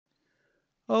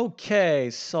Okay,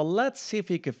 so let's see if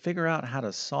you can figure out how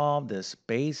to solve this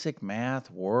basic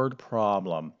math word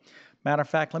problem. Matter of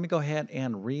fact, let me go ahead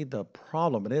and read the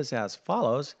problem. It is as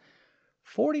follows.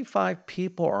 45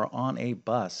 people are on a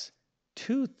bus.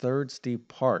 Two-thirds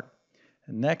depart.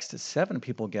 Next, seven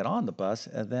people get on the bus,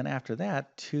 and then after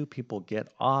that, two people get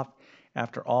off.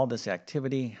 After all this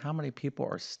activity, how many people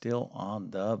are still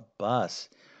on the bus?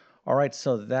 All right,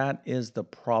 so that is the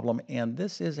problem, and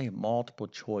this is a multiple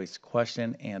choice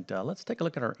question. And let's take a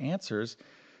look at our answers.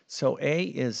 So A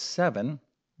is 7,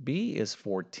 B is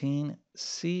 14,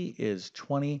 C is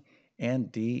 20,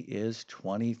 and D is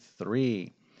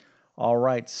 23. All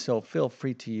right, so feel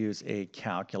free to use a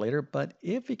calculator, but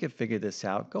if you could figure this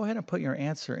out, go ahead and put your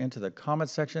answer into the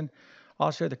comment section. I'll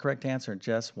share the correct answer in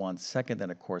just 1 second. Then,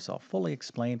 of course, I'll fully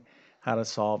explain how to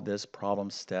solve this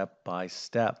problem step by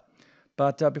step.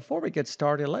 But before we get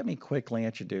started, let me quickly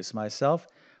introduce myself.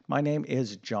 My name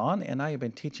is John, and I have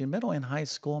been teaching middle and high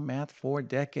school math for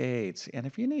decades. And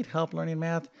if you need help learning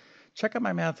math, check out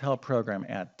my math help program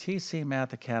at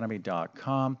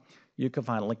tcmathacademy.com. You can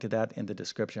find a link to that in the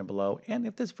description below. And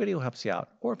if this video helps you out,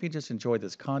 or if you just enjoyed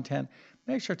this content,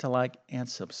 make sure to like and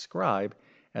subscribe,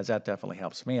 as that definitely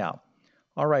helps me out.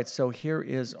 All right, so here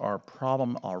is our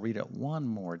problem. I'll read it one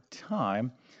more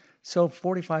time. So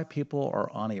 45 people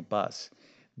are on a bus.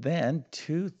 Then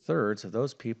two-thirds of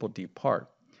those people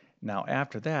depart. Now,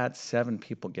 after that, seven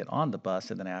people get on the bus,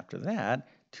 and then after that,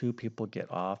 two people get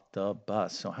off the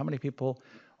bus. So, how many people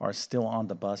are still on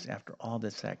the bus after all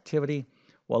this activity?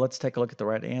 Well, let's take a look at the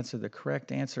right answer. The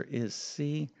correct answer is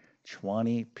C,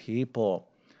 20 people.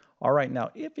 All right,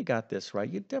 now if you got this right,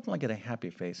 you definitely get a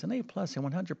happy face, an A plus,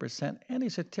 and 100%, and a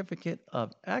certificate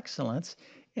of excellence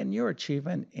in your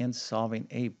achievement in solving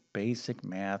a basic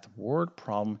math word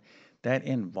problem that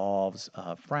involves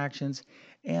fractions.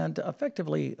 And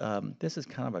effectively, this is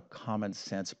kind of a common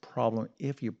sense problem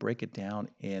if you break it down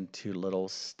into little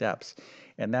steps.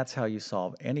 And that's how you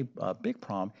solve any big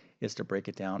problem is to break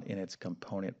it down in its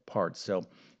component parts. So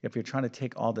if you're trying to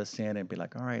take all this in and be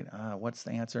like, all right, what's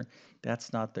the answer?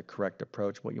 That's not the correct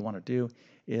approach. What you want to do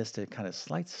is to kind of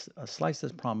slice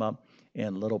this problem up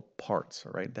in little parts,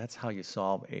 all right? That's how you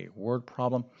solve a word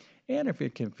problem. And if you're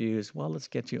confused, well, let's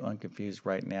get you unconfused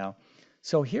right now.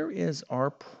 So here is our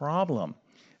problem.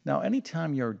 Now,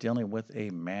 anytime you're dealing with a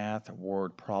math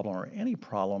word problem or any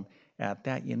problem at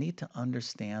that, you need to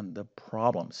understand the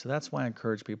problem. So that's why I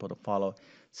encourage people to follow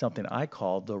something I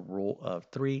call the rule of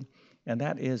three, and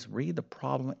that is read the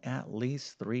problem at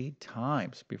least 3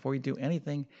 times before you do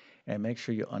anything and make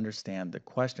sure you understand the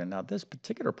question. Now, this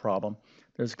particular problem,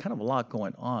 there's kind of a lot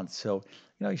going on. So,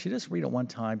 you should just read it one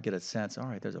time, get a sense, all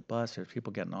right, there's a bus, there's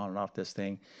people getting on and off this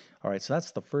thing. All right, so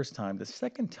that's the first time. The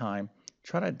second time,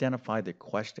 try to identify the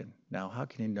question. Now, how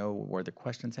can you know where the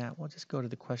question's at? Well, just go to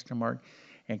the question mark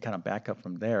and kind of back up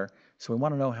from there. So we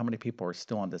want to know how many people are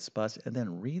still on this bus and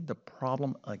then read the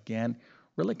problem again.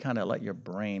 Really kind of let your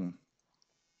brain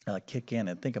kick in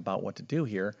and think about what to do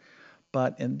here.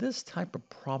 But in this type of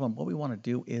problem, what we want to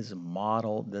do is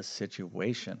model the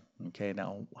situation. Okay,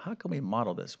 now how can we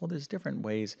model this? Well, there's different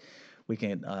ways we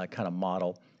can kind of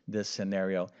model this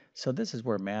scenario. So this is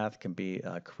where math can be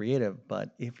creative, but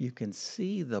if you can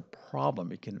see the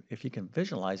problem, if you can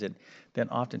visualize it, then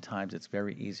oftentimes it's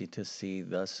very easy to see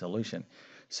the solution.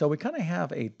 So we kind of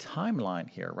have a timeline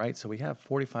here, right? So we have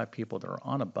 45 people that are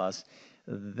on a bus.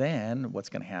 Then what's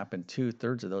going to happen?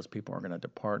 Two-thirds of those people are going to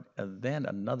depart. And then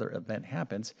another event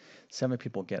happens. Seven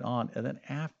people get on. And then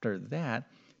after that,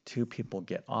 two people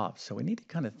get off. So we need to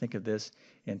kind of think of this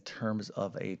in terms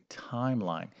of a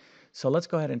timeline. So let's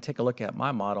go ahead and take a look at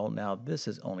my model. Now, this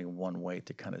is only one way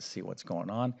to kind of see what's going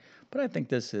on, but I think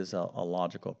this is a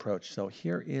logical approach. So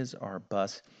here is our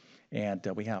bus, and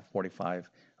we have 45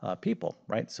 people,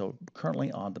 right? So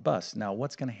currently on the bus. Now,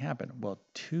 what's going to happen? Well,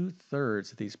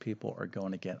 two-thirds of these people are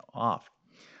going to get off.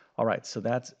 All right, so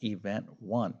that's event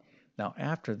one. Now,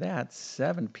 after that,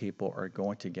 seven people are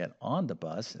going to get on the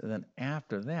bus. And then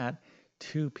after that,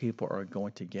 two people are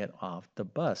going to get off the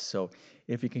bus. So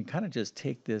if you can kind of just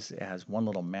take this as one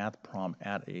little math problem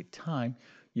at a time,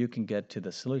 you can get to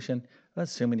the solution,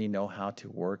 assuming you know how to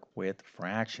work with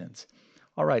fractions.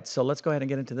 All right, so let's go ahead and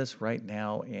get into this right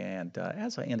now. And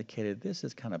as I indicated, this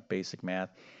is kind of basic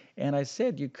math. And I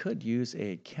said you could use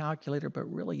a calculator,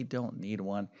 but really you don't need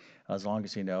one as long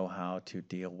as you know how to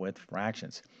deal with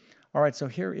fractions. All right, so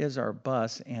here is our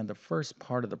bus, and the first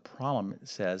part of the problem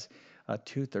says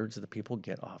two-thirds of the people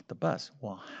get off the bus.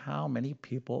 Well, how many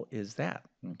people is that?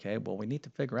 Okay, well, we need to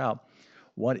figure out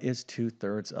what is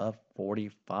two-thirds of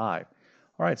 45.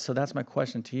 All right, so that's my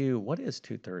question to you. What is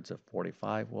two-thirds of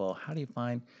 45? Well, how do you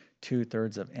find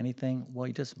 2/3 of anything? Well,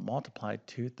 you just multiply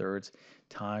 2/3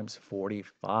 times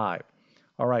 45.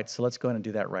 All right, so let's go ahead and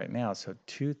do that right now. So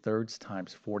 2/3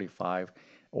 times 45,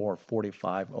 or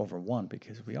 45 over 1,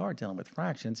 because we are dealing with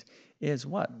fractions, is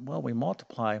what? Well, we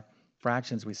multiply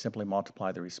fractions. We simply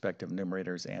multiply the respective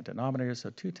numerators and denominators. So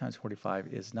 2 times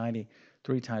 45 is 90.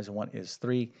 3 times 1 is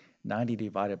 3. 90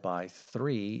 divided by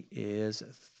 3 is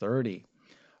 30.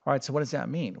 All right, so what does that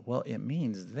mean? Well, it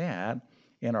means that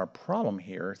in our problem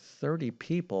here, 30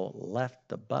 people left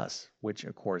the bus, which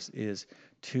of course is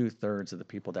 2/3 of the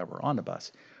people that were on the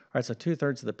bus. All right, so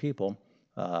 2/3 of the people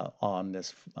on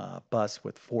this bus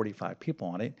with 45 people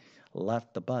on it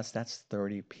left the bus. That's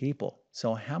 30 people.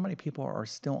 So how many people are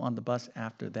still on the bus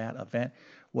after that event?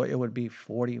 Well, it would be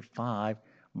 45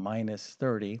 minus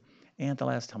 30. And the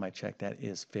last time I checked, that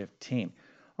is 15.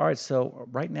 All right, so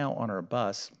right now on our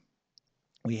bus,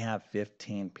 we have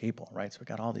 15 people, right? So we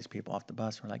got all these people off the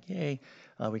bus. We're like, yay,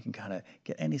 we can kind of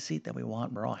get any seat that we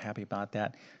want. We're all happy about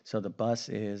that. So the bus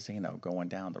is, going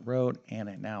down the road, and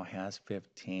it now has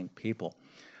 15 people.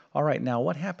 All right, now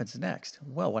what happens next?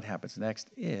 Well, what happens next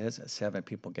is 7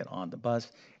 people get on the bus,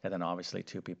 and then obviously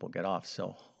 2 people get off.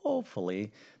 So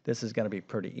hopefully this is going to be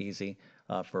pretty easy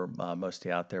for most of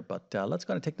you out there. But let's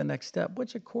go and take the next step,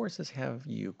 which of course is have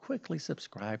you quickly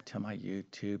subscribe to my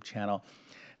YouTube channel.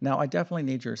 Now, I definitely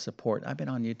need your support. I've been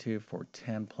on YouTube for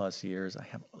 10 plus years. I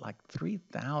have like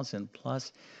 3,000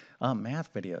 plus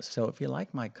math videos. So if you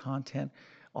like my content,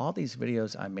 all these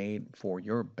videos I made for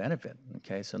your benefit.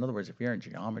 Okay, so in other words, if you're in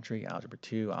geometry, algebra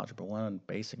 2, algebra 1,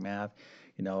 basic math,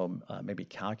 maybe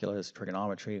calculus,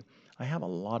 trigonometry, I have a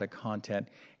lot of content,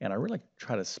 and I really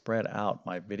try to spread out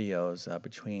my videos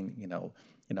between,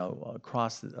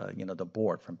 across the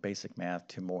board from basic math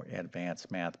to more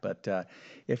advanced math. But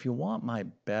if you want my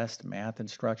best math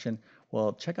instruction,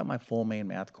 well, check out my full main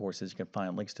math courses. You can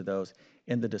find links to those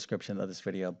in the description of this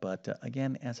video. But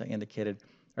again, as I indicated,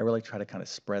 I really try to kind of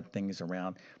spread things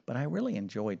around, but I really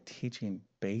enjoy teaching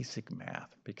basic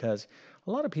math because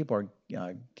a lot of people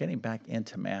are getting back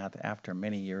into math after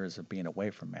many years of being away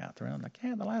from math. Right? I'm like,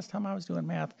 the last time I was doing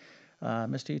math,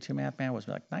 Mr. YouTube Math Man, was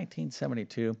like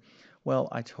 1972. Well,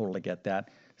 I totally get that.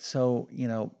 So,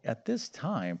 at this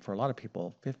time, for a lot of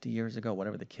people, 50 years ago,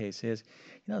 whatever the case is,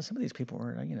 some of these people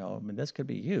were, I mean, this could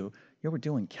be you. You were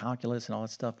doing calculus and all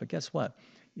that stuff, but guess what?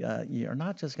 You're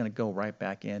not just going to go right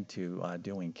back into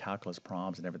doing calculus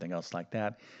problems and everything else like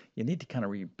that. You need to kind of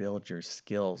rebuild your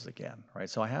skills again, right?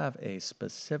 So I have a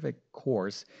specific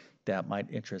course that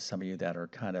might interest some of you that are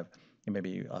kind of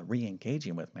maybe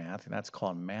re-engaging with math, and that's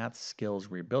called Math Skills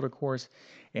Rebuilder Course.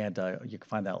 And you can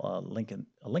find that a link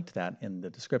to that in the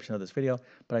description of this video.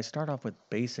 But I start off with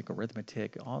basic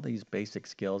arithmetic, all these basic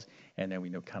skills, and then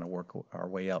we kind of work our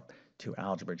way up to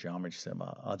algebra, geometry, some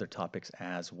other topics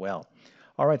as well.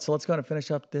 All right, so let's go ahead and finish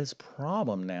up this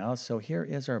problem now. So here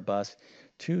is our bus.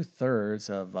 2/3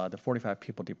 of the 45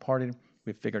 people departed.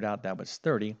 We figured out that was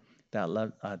 30.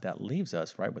 That leaves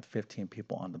us, right, with 15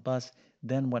 people on the bus.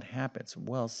 Then what happens?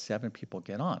 Well, 7 people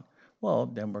get on. Well,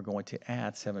 then we're going to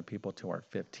add 7 people to our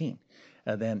 15.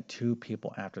 And then 2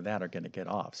 people after that are going to get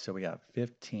off. So we have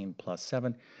 15 plus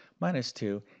 7 minus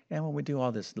 2. And when we do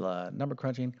all this number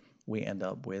crunching, we end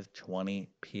up with 20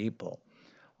 people.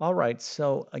 All right,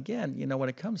 so again, when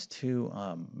it comes to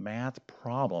math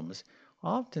problems,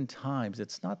 oftentimes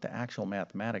it's not the actual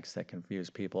mathematics that confuse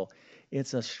people.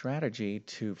 It's a strategy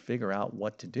to figure out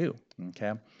what to do,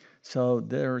 okay? So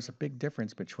there's a big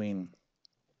difference between,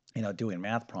 doing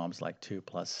math problems like 2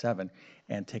 plus 7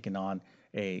 and taking on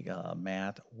a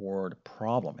math word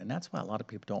problem. And that's why a lot of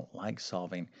people don't like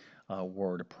solving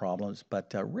word problems.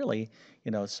 But really,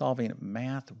 solving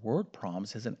math word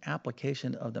problems is an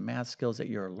application of the math skills that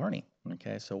you're learning.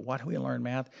 Okay, so why do we learn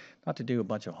math? Not to do a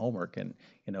bunch of homework and,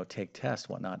 take tests,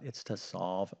 whatnot. It's to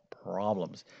solve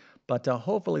problems. But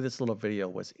hopefully this little video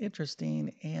was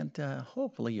interesting, and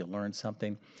hopefully you learned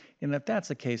something. And if that's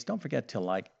the case, don't forget to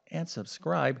like and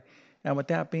subscribe. And with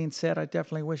that being said, I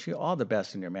definitely wish you all the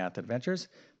best in your math adventures.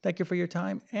 Thank you for your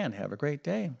time, and have a great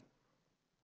day.